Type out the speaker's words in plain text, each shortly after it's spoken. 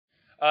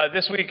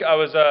This week I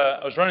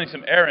was running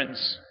some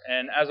errands,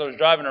 and as I was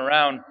driving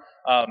around,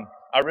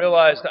 I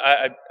realized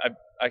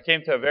I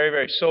came to a very,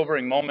 very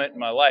sobering moment in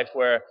my life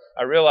where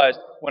I realized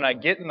when I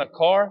get in the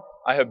car,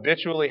 I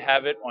habitually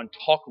have it on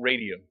talk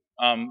radio.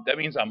 That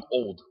means I'm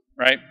old,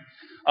 right?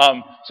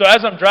 So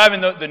as I'm driving,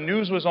 the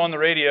news was on the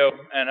radio,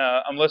 and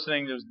I'm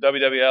listening to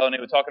WWL, and they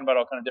were talking about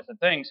all kind of different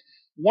things.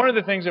 One of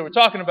the things they were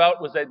talking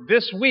about was that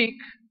this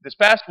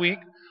past week,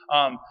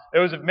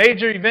 there was a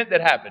major event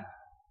that happened.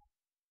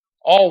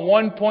 All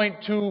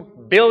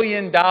 $1.2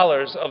 billion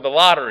of the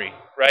lottery,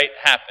 right,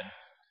 happened.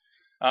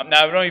 Now,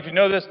 I don't know if you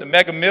know this, the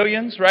Mega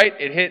Millions, right?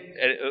 It hit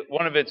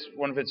one of its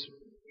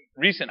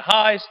recent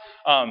highs.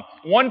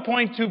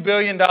 $1.2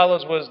 billion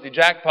was the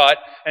jackpot,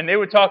 and they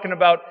were talking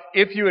about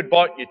if you had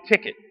bought your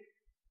ticket.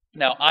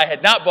 Now, I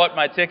had not bought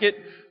my ticket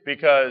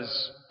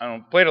because I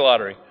don't play the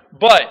lottery.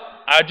 But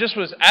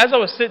as I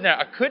was sitting there,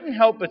 I couldn't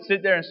help but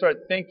sit there and start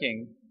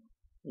thinking,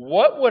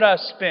 what would I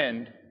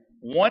spend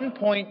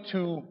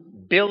 $1.2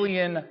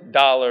 billion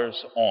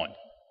on?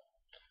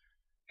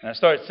 And I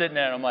started sitting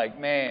there and I'm like,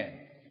 man,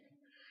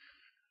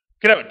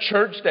 could have a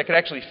church that could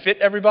actually fit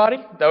everybody.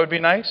 That would be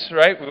nice,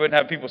 right? We wouldn't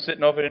have people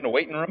sitting over in the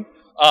waiting room.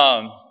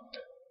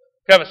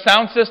 Could have a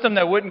sound system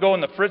that wouldn't go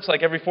in the fritz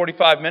like every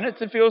 45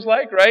 minutes, it feels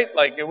like, right?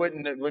 Like it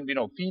wouldn't be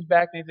no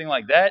feedback, anything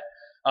like that.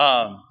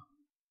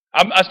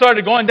 I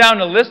started going down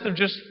the list of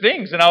just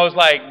things, and I was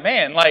like,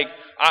 man, like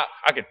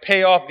I could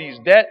pay off these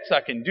debts.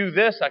 I can do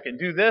this. I can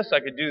do this. I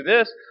could do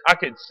this. I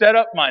could set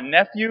up my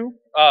nephew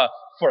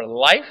for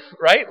life,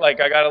 right? Like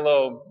I got a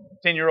little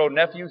 10-year-old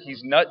nephew.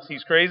 He's nuts.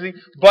 He's crazy.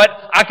 But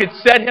I could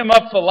set him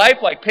up for life,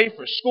 like pay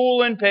for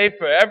schooling, pay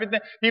for everything.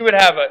 He would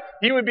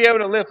be able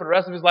to live for the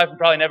rest of his life and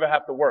probably never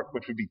have to work,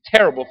 which would be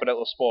terrible for that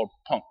little spoiled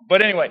punk.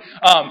 But anyway,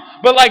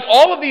 but like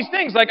all of these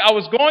things, like I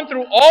was going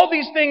through all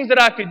these things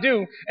that I could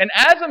do, and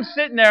as I'm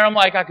sitting there, I'm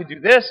like, I could do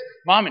this.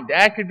 Mom and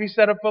dad could be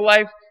set up for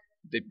life.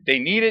 They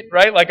need it,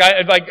 right? Like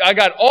I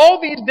got all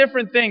these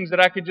different things that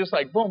I could just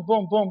like boom,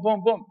 boom, boom,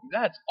 boom, boom.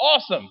 That's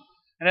awesome.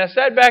 And I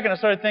sat back and I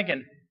started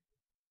thinking,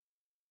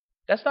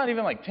 that's not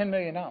even like $10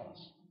 million.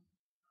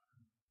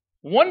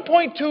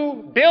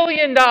 $1.2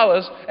 billion,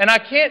 and I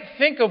can't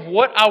think of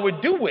what I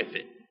would do with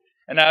it.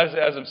 And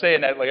as I'm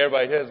saying that, like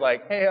everybody here is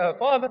like, hey,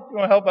 Father, you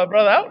want to help our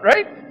brother out,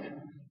 right?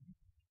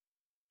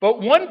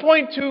 But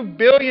 $1.2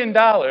 billion,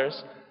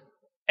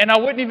 and I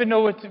wouldn't even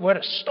know where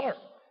to start.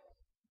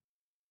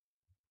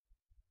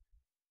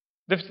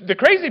 The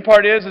crazy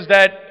part is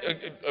that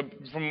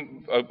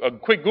from a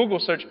quick Google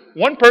search,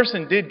 one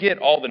person did get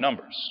all the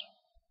numbers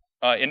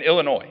in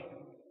Illinois.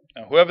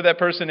 Now, whoever that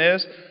person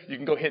is, you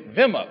can go hit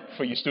them up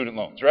for your student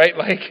loans, right?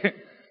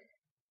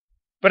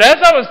 But as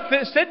I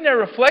was sitting there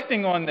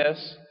reflecting on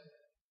this,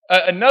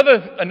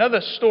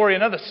 another story,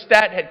 another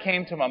stat had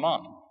came to my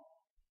mind.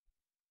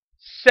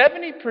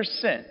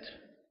 70%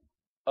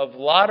 of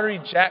lottery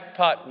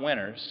jackpot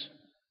winners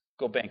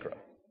go bankrupt.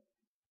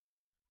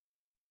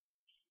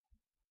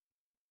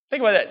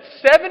 Think about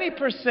that.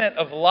 70%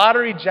 of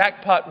lottery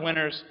jackpot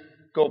winners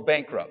go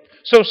bankrupt.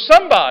 So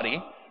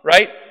somebody,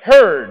 right,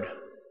 heard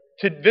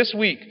to this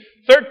week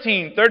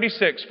 13,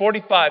 36,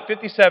 45,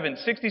 57,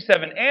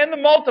 67, and the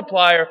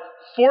multiplier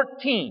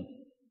 14.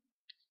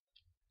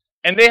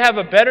 And they have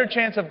a better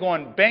chance of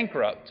going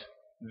bankrupt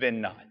than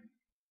not.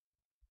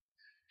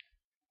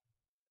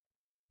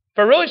 If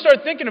I really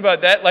start thinking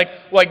about that, like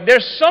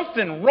there's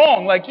something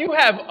wrong. Like you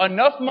have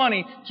enough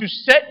money to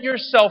set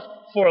yourself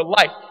for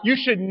life. You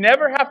should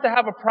never have to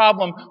have a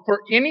problem for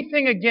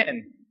anything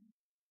again.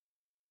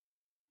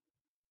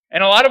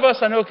 And a lot of us,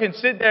 I know, can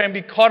sit there and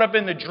be caught up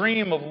in the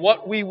dream of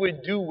what we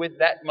would do with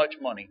that much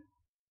money.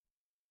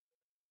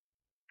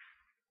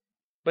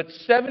 But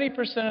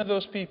 70% of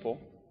those people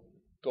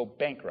go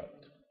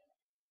bankrupt.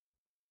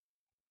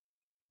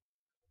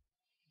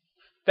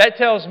 That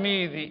tells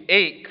me the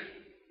ache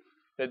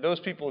that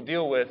those people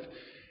deal with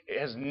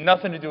has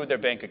nothing to do with their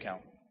bank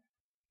account.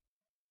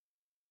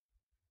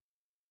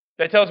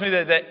 That tells me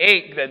that the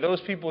ache that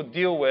those people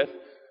deal with,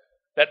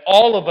 that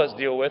all of us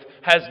deal with,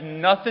 has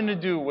nothing to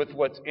do with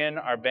what's in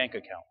our bank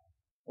account,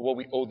 or what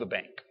we owe the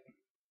bank.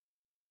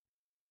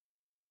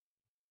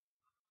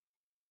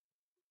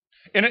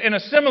 In a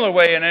similar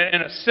way, in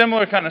a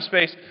similar kind of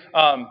space,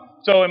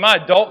 so in my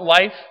adult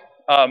life,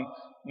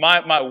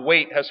 my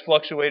weight has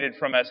fluctuated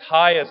from as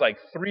high as like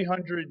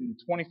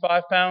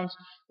 325 pounds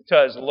to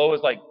as low as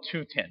like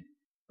 210.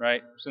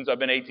 Right? Since I've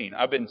been 18.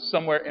 I've been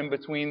somewhere in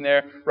between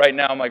there. Right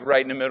now, I'm like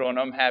right in the middle, and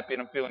I'm happy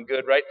and I'm feeling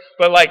good, right?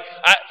 But like,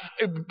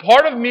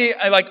 part of me,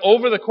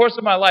 over the course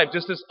of my life,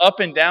 just this up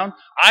and down,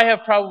 I have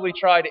probably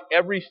tried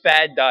every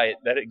fad diet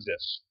that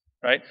exists,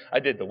 right? I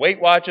did the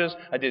Weight Watchers,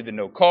 I did the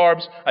no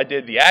carbs, I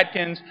did the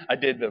Atkins, I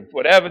did the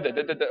whatever,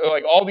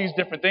 like all these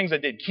different things. I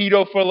did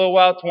keto for a little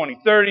while,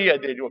 20-30, I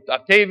did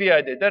Octavia,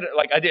 I did that,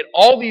 I did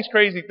all these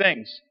crazy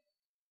things.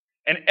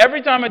 And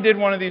every time I did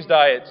one of these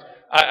diets,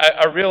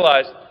 I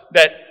realized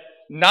that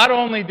not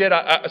only did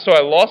I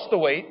lost the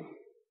weight,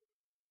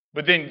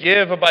 but then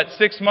give about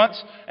 6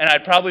 months, and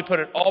I'd probably put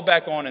it all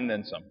back on and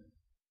then some.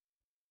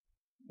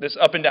 This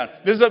up and down.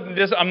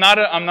 I'm not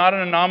an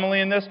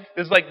anomaly in this.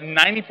 There's like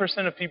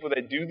 90% of people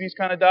that do these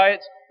kind of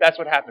diets. That's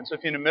what happens. So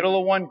if you're in the middle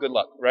of one, good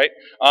luck, right?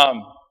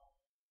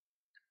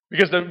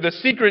 Because the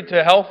secret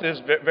to health is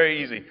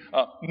very easy.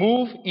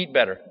 Move, eat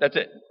better. That's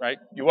it, right?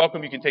 You're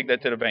welcome. You can take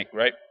that to the bank,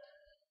 right?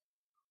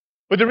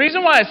 But the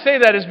reason why I say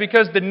that is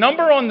because the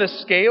number on the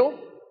scale,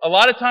 a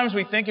lot of times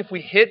we think if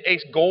we hit a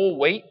goal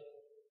weight,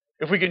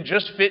 if we can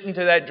just fit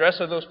into that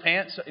dress or those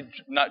pants,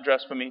 not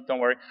dress for me,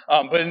 don't worry,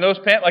 but in those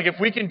pants, like if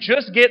we can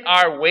just get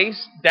our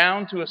waist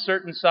down to a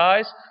certain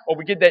size, or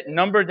we get that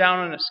number down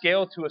on a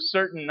scale to a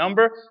certain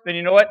number, then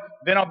you know what?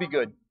 Then I'll be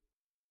good.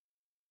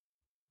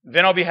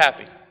 Then I'll be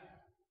happy.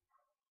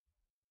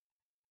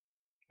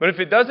 But if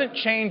it doesn't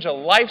change a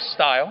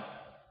lifestyle,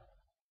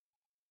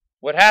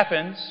 what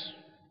happens?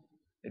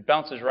 It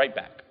bounces right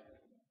back.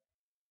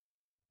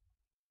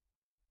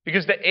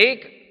 Because the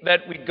ache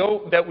that we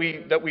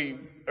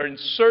are in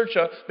search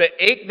of, the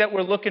ache that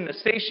we're looking to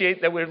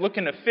satiate, that we're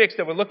looking to fix,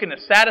 that we're looking to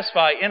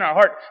satisfy in our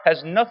heart,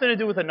 has nothing to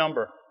do with a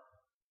number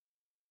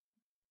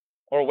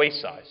or a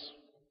waist size.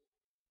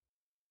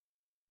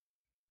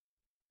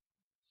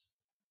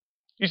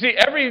 You see,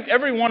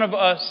 every one of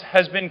us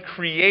has been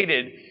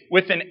created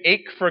with an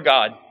ache for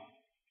God.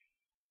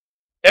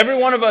 Every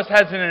one of us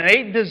has an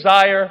innate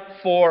desire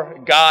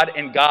for God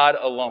and God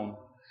alone.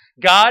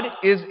 God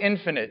is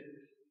infinite.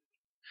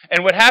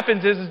 And what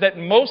happens is that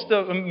most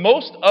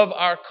of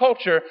our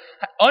culture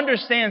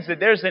understands that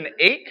there's an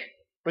ache,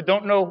 but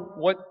don't know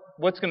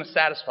what's going to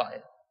satisfy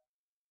it.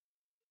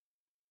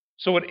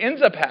 So what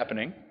ends up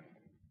happening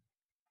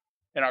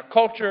in our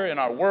culture, in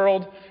our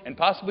world, and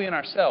possibly in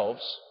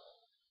ourselves,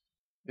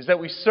 is that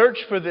we search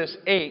for this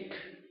ache,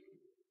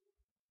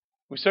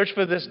 we search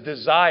for this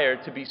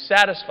desire to be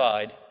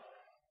satisfied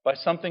by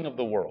something of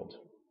the world.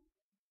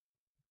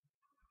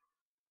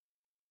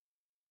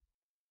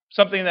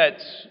 Something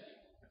that's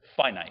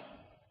finite.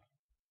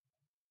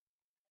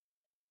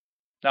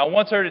 Now, I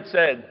once heard it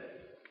said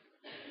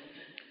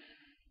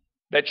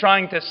that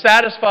trying to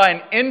satisfy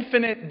an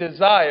infinite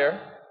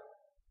desire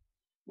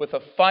with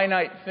a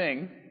finite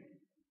thing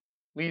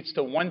leads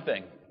to one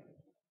thing: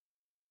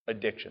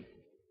 addiction.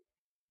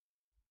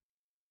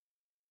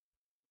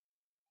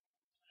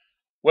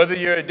 Whether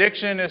your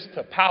addiction is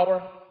to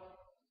power,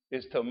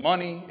 is to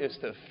money, is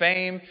to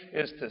fame,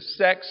 is to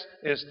sex,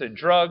 is to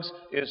drugs,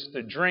 is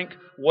to drink,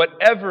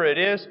 whatever it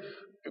is,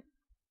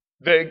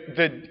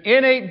 the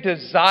innate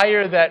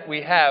desire that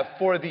we have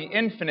for the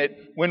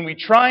infinite, when we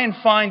try and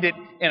find it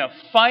in a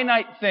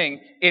finite thing,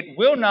 it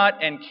will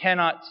not and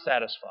cannot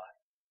satisfy.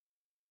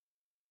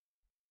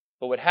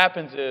 But what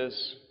happens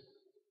is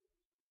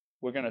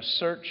we're going to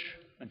search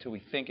until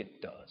we think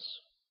it does.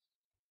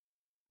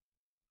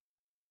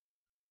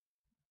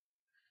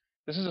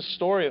 This is a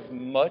story of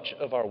much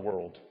of our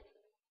world.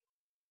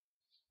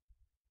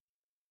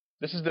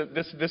 This is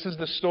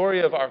the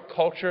story of our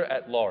culture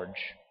at large.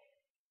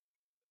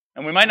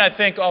 And we might not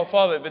think, oh,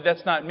 Father, but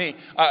that's not me.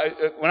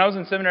 When I was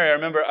in seminary, I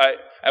remember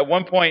at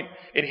one point,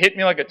 it hit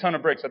me like a ton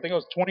of bricks. I think I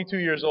was 22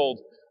 years old.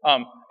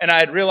 And I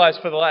had realized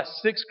for the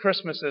last 6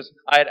 Christmases,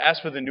 I had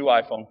asked for the new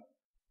iPhone.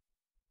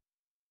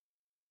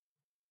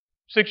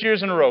 6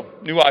 years in a row,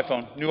 new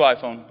iPhone, new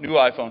iPhone, new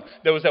iPhone.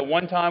 There was that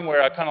one time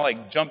where I kind of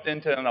like jumped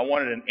into it and I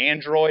wanted an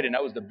Android, and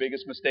that was the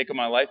biggest mistake of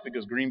my life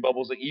because green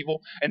bubbles are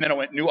evil. And then I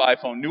went new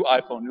iPhone, new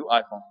iPhone, new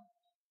iPhone.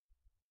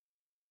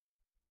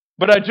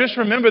 But I just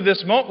remember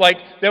this moment, like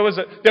there was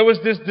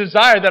this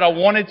desire that I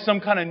wanted some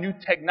kind of new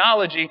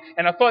technology,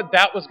 and I thought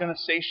that was going to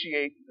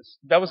satiate,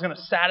 that was going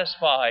to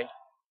satisfy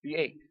the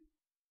ache.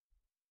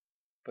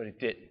 But it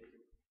didn't.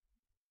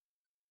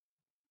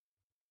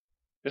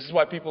 This is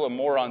why people are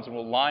morons and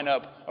will line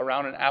up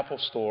around an Apple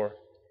store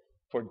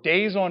for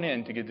days on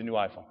end to get the new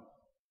iPhone.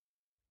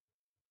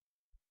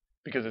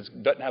 Because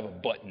it doesn't have a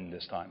button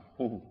this time.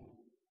 Ooh.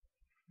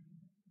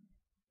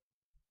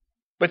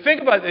 But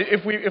think about it,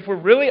 if we're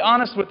really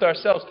honest with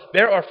ourselves,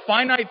 there are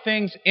finite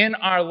things in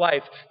our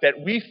life that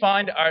we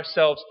find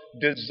ourselves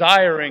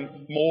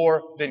desiring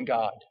more than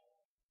God.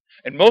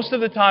 And most of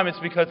the time it's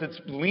because it's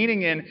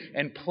leaning in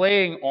and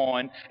playing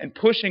on and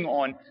pushing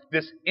on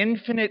this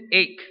infinite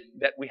ache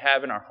that we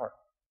have in our heart.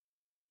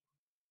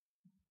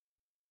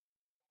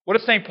 What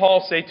does St.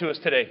 Paul say to us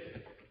today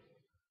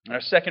in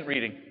our second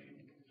reading?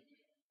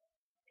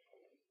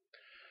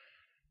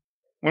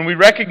 When we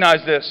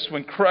recognize this,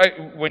 when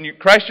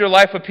Christ your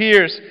life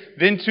appears,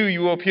 then too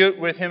you will appear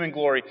with Him in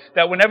glory.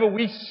 That whenever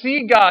we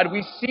see God,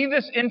 we see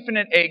this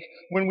infinite ache.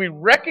 When we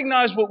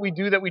recognize what we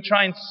do, that we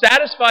try and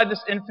satisfy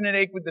this infinite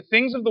ache with the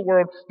things of the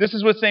world. This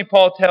is what St.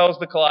 Paul tells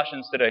the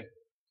Colossians today.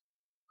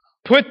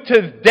 Put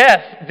to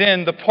death,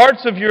 then, the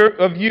parts of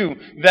you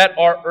that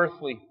are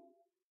earthly.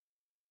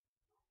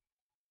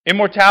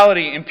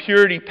 Immortality,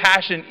 impurity,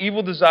 passion,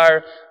 evil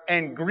desire,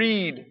 and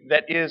greed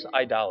that is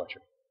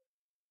idolatry.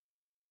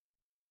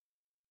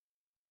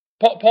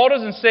 Paul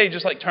doesn't say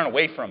just like turn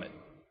away from it.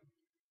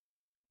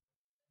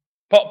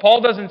 Paul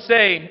doesn't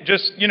say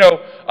just,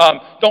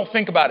 don't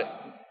think about it.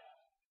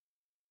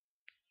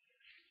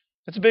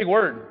 That's a big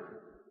word.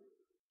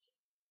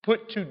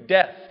 Put to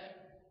death.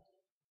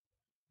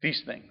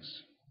 these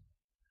things.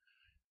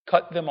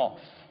 Cut them off.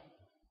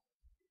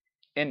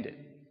 End it.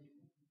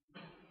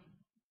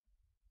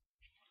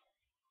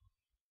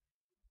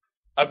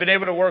 I've been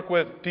able to work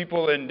with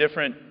people in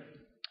different.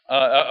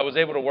 I was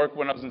able to work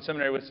when I was in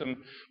seminary with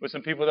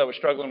some people that were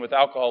struggling with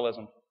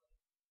alcoholism,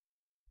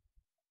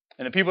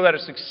 and the people that are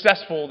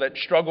successful that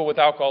struggle with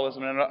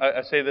alcoholism. And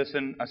I say this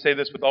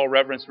with all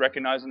reverence,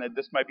 recognizing that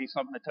this might be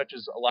something that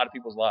touches a lot of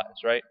people's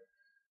lives, right?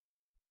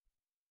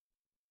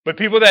 But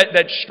people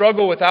that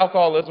struggle with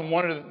alcoholism,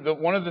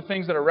 one of the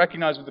things that are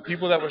recognized with the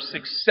people that were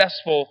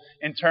successful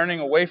in turning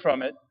away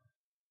from it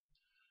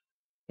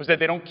was that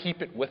they don't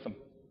keep it with them.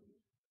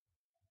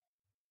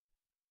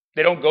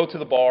 They don't go to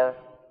the bar.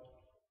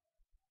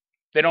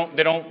 They don't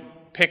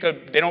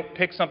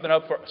pick something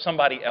up for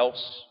somebody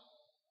else.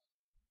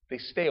 They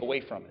stay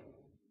away from it.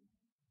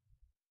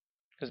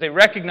 Because they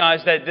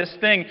recognize that this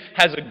thing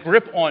has a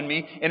grip on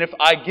me, and if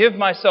I give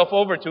myself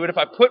over to it, if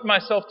I put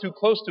myself too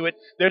close to it,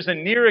 there's a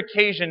near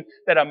occasion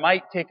that I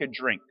might take a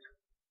drink.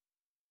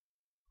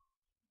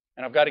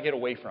 And I've got to get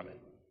away from it.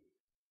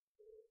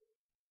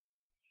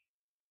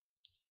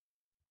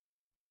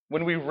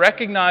 When we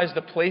recognize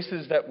the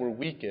places that we're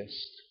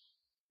weakest,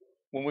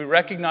 when we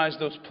recognize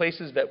those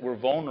places that we're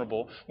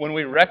vulnerable, when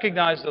we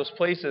recognize those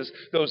places,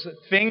 those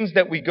things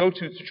that we go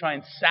to try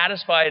and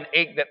satisfy an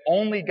ache that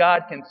only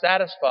God can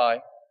satisfy,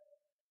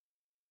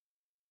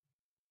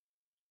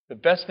 the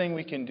best thing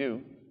we can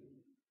do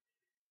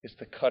is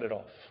to cut it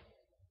off.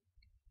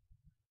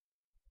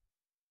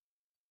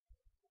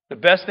 The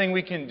best thing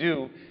we can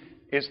do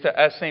is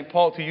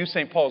to use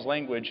St. Paul's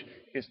language,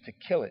 is to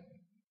kill it,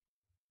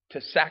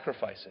 to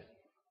sacrifice it.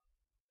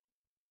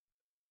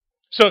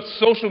 So if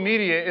social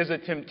media is a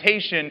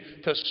temptation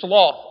to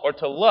sloth or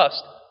to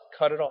lust,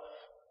 cut it off.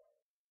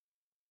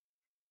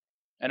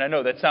 And I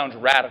know that sounds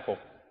radical.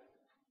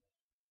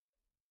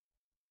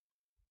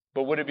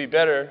 But would it be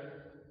better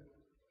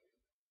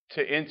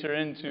to enter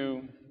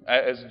into,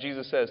 as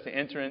Jesus says, to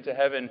enter into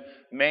heaven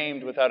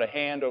maimed without a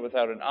hand or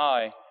without an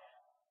eye,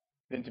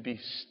 than to be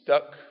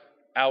stuck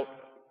out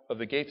of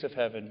the gates of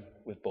heaven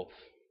with both?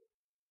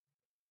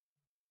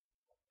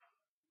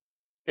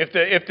 If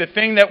the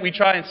thing that we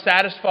try and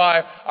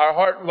satisfy our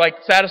heart, like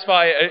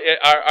satisfy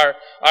our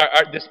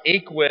this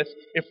ache with,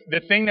 if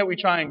the thing that we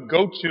try and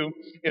go to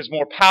is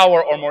more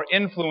power or more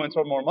influence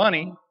or more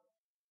money,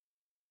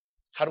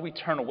 how do we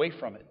turn away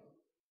from it?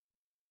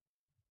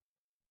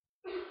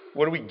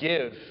 What do we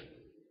give?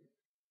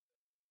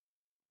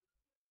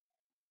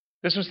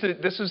 This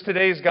was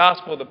today's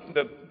gospel,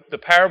 the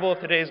parable of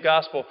today's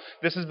gospel.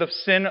 This is the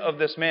sin of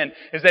this man,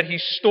 is that he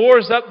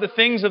stores up the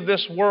things of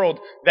this world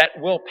that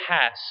will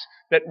pass,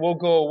 that will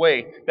go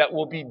away, that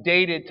will be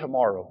dated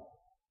tomorrow.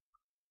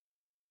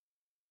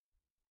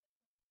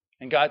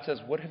 And God says,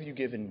 what have you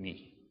given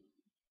me?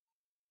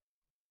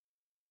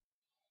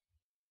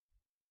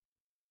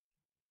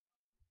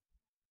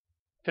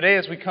 Today,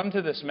 as we come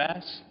to this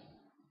Mass,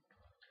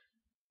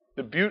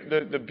 the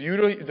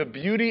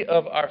beauty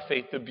of our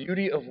faith, the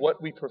beauty of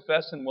what we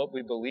profess and what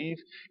we believe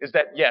is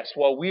that, yes,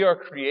 while we are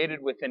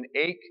created with an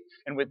ache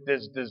and with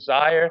this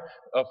desire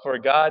for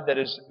God that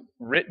is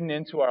written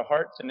into our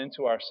hearts and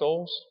into our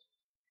souls,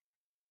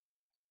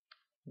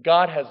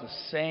 God has the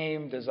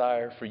same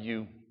desire for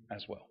you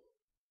as well.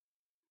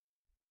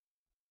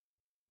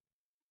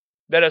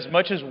 That as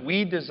much as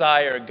we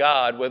desire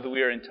God, whether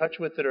we are in touch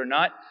with it or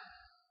not,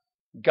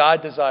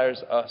 God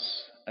desires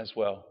us as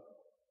well.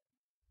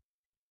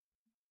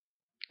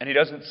 And He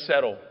doesn't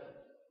settle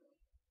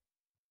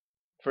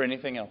for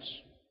anything else.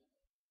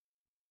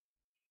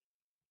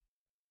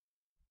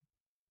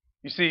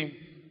 You see,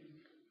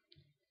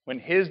 when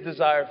His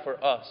desire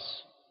for us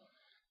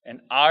and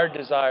our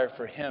desire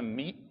for Him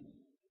meet,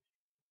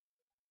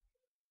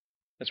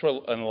 that's where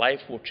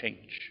life will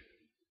change.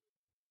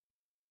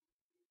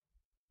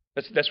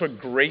 That's where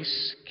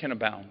grace can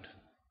abound.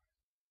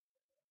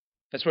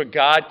 That's where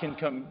God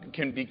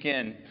can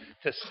begin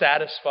to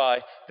satisfy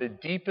the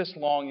deepest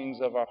longings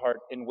of our heart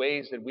in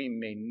ways that we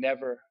may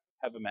never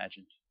have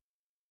imagined.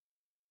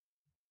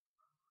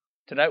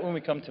 Tonight when we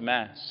come to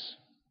Mass,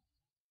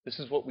 this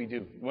is what we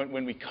do.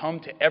 When we come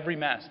to every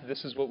Mass,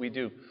 this is what we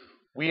do.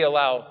 We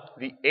allow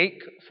the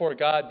ache for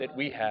God that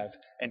we have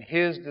and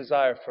His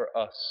desire for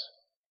us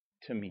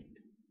to meet.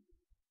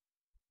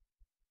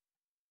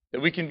 That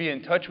we can be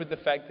in touch with the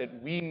fact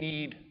that we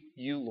need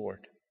You,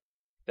 Lord.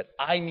 That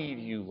I need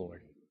You,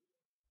 Lord.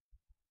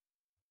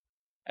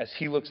 As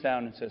He looks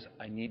down and says,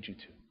 I need you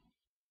to.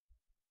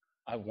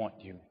 I want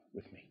you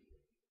with me.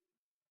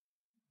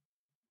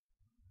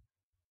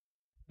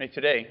 May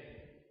today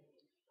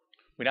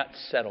we not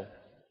settle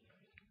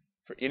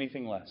for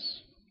anything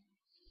less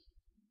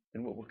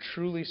than what will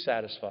truly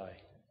satisfy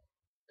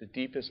the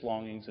deepest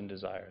longings and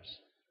desires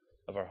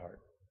of our heart.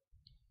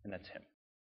 And that's Him.